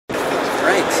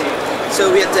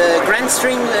So we had the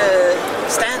Grandstream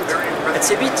stand at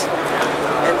CeBIT,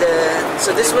 and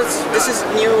so this is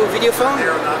new video phone,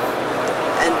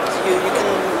 and you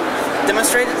can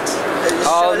demonstrate it.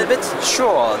 Show a little bit.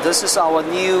 Sure. This is our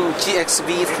new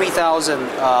GXV 3000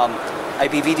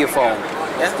 IP video phone.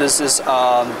 Yeah. This is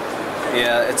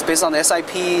it's based on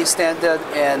SIP standard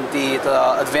and the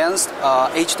advanced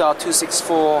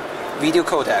H.264 video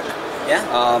codec.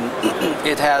 Yeah.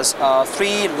 It has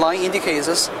three line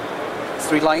indicators,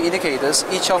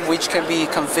 each of which can be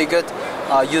configured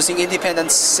using independent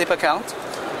CeBIT account.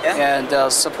 Yeah.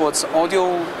 And supports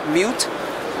audio mute,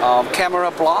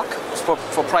 camera block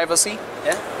for privacy.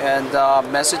 Yeah. And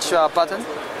message button.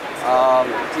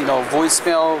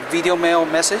 Voicemail, video mail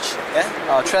message.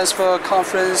 Yeah. Transfer,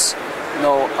 conference.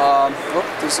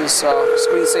 This is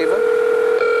screensaver.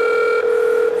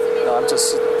 No, I'm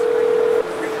just.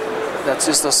 That's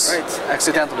just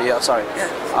accidentally. Yeah, sorry. Yeah.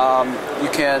 You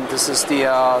can. This is the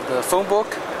phone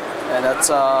book, and that's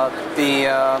the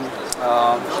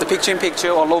picture-in-picture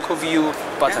or local view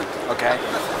button. Yeah. Okay.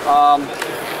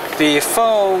 The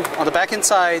phone on the back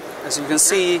inside, as you can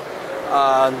see,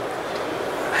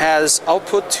 has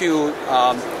output to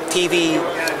TV,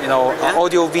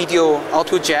 audio, video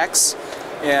output jacks,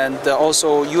 and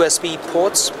also USB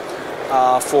ports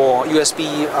for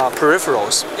USB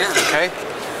peripherals. Yeah. Okay.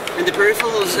 And the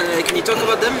peripherals, can you talk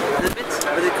about them a little bit?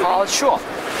 Sure.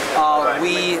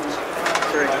 Sorry.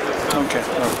 Okay.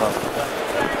 No problem.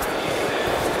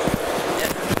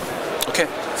 Yeah. Okay.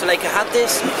 So like a hard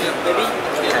disk, maybe?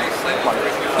 Okay.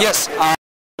 Yes.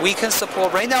 We can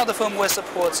support, right now the firmware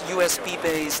supports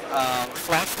USB-based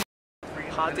flash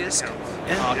hard disk,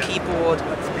 keyboard,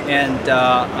 and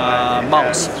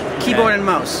mouse. Keyboard and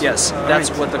mouse? Yes,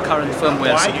 that's what the current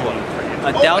firmware support.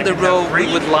 Down the road, we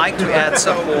would like to add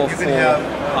support for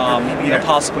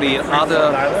possibly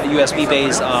other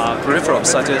USB-based peripherals,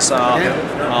 such as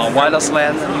wireless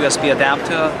LAN, USB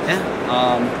adapter,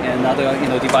 and other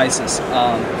devices.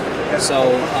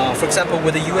 For example,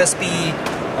 with a USB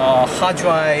hard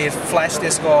drive, flash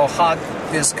disk, or hard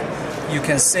disk, you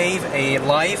can save a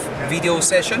live video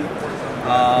session,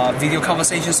 video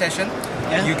conversation session.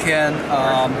 Yeah. You can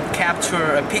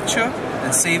capture a picture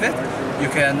and save it. You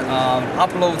can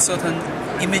upload certain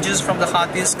images from the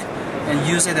hard disk and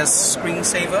use it as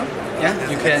screensaver. Yeah.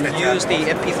 You can use the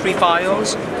MP3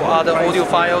 files or other audio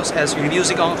files as your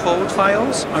music on hold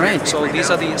files. All right. So these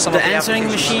are some of the answering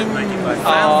machine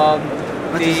file.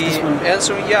 What is this one?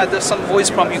 Answering, there's some voice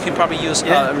prompt you can probably use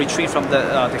retrieve from the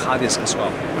hard disk as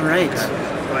well. All right.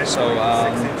 So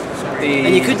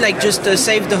and you could just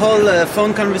save the whole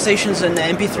phone conversations in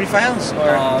MP3 files,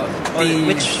 or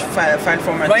which file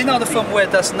format? Right now the firmware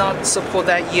does not support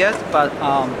that yet, but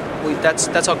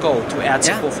that's our goal, to add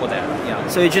support for that. Yeah.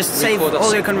 So you just save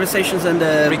all your conversations on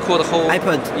the record the whole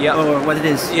iPod, or what it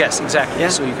is. Yes, exactly. Yeah.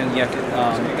 So you can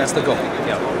that's the goal.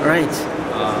 Yeah. All right.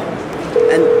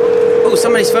 And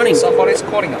somebody's phoning. Somebody's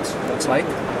calling us. Looks like.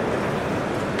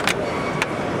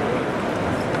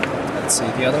 Let's see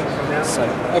the other side.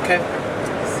 Okay.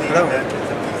 Hello.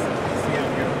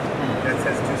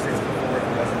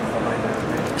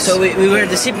 So we were at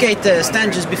the CeBIT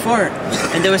stand just before,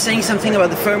 and they were saying something about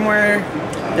the firmware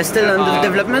that's still under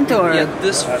development, or? Yeah,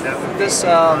 this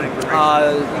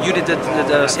unit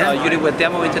unit we're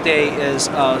demoing today is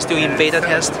still in beta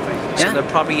test. So there are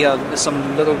probably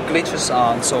some little glitches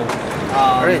on. So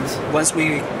once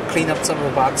we clean up some of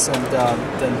the bugs, and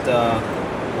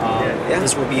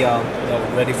this will be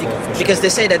ready for because they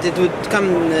say that it would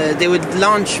come, they would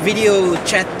launch video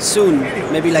chat soon,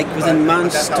 maybe like within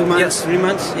months, 2 months, 3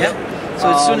 months. Yeah. So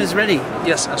as soon as ready.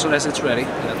 Yes, as soon as it's ready.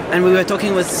 Yeah. And we were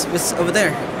talking with over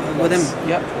there with them.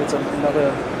 Yeah, it's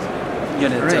another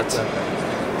unit. Right.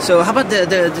 So how about the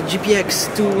GPX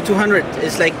 200?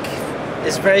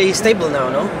 It's very stable now,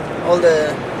 no? All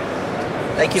the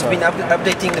you've been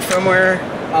updating the firmware.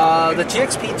 The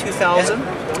GXP 2000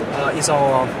 is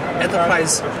our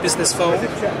enterprise business phone,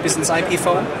 business IP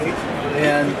phone,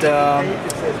 and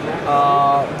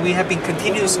we have been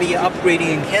continuously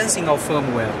upgrading, enhancing our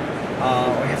firmware.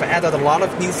 We have added a lot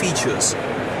of new features.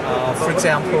 For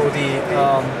example,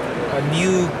 a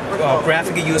new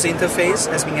graphic user interface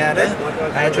has been added,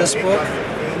 address book,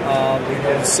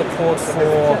 support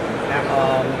for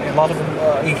a lot of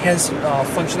enhanced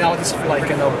functionalities like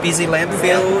busy lamp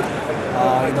field,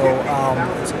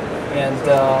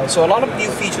 so a lot of new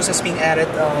features has been added,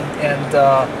 and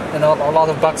a lot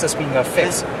of bugs has been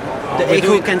fixed. The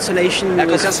echo cancellation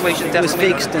was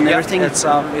fixed and everything. It's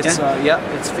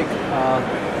fixed.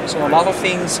 So a lot of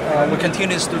things we're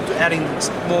continuously adding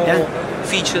more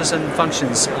features and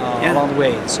functions along the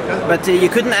way. So. But you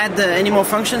couldn't add any more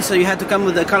functions, so you had to come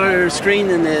with a color screen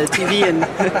and a TV and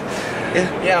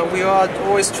yeah, we are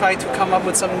always trying to come up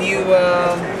with some new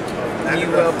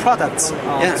products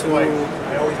to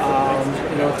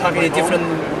target different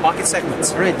market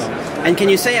segments. Right. And can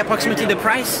you say approximately the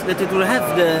price that it will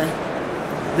have,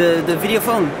 the video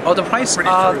phone? Oh, the price,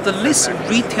 the list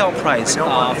retail price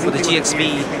for the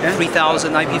GXB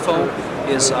 3000 IP phone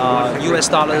is US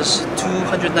dollars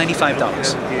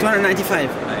 $295. 295.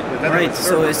 Right.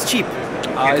 So it's cheap.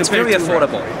 It's very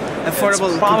affordable. Affordable.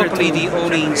 It's probably the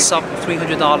only sub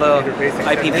 $300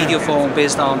 IP video phone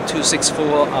based on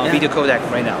 264 video codec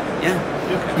right now. Yeah.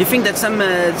 Do you think that some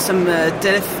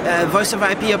voice over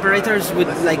IP operators would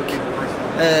like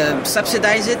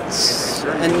subsidize it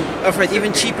and offer it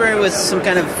even cheaper with some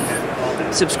kind of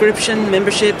subscription,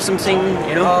 membership, something,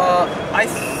 you know? I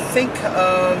think...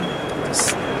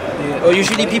 or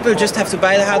usually people just have to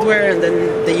buy the hardware and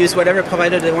then they use whatever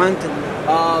provider they want?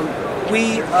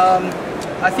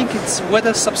 I think it's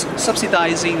whether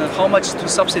subsidizing, how much to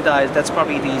subsidize, that's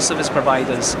probably the service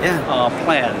provider's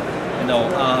plan.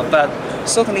 But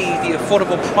certainly the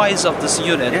affordable price of this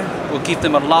unit will give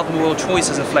them a lot more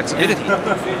choices and flexibility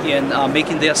in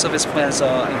making their service plans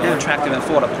attractive and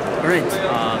affordable. Right.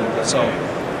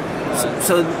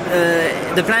 So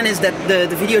the plan is that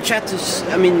the video chat is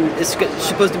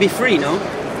supposed to be free, no?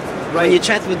 Right. When you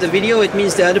chat with the video, it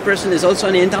means the other person is also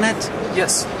on the internet?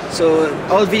 Yes. So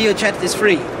all video chat is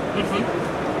free?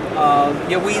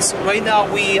 Right now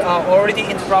we are already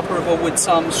interoperable with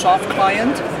some soft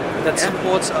client that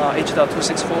supports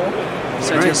H.264,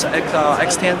 such as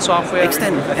X10 software,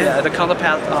 the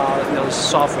counterpart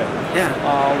software.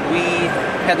 We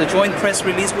had a joint press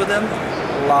release with them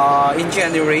in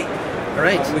January.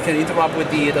 Right. We can interrupt with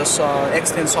those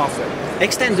X10 software.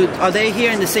 X10, are they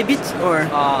here in the CeBIT or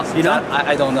you know?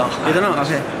 I don't know. You don't know?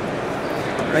 Okay.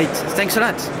 Right. Thanks a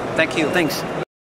lot. Thank you. Thanks.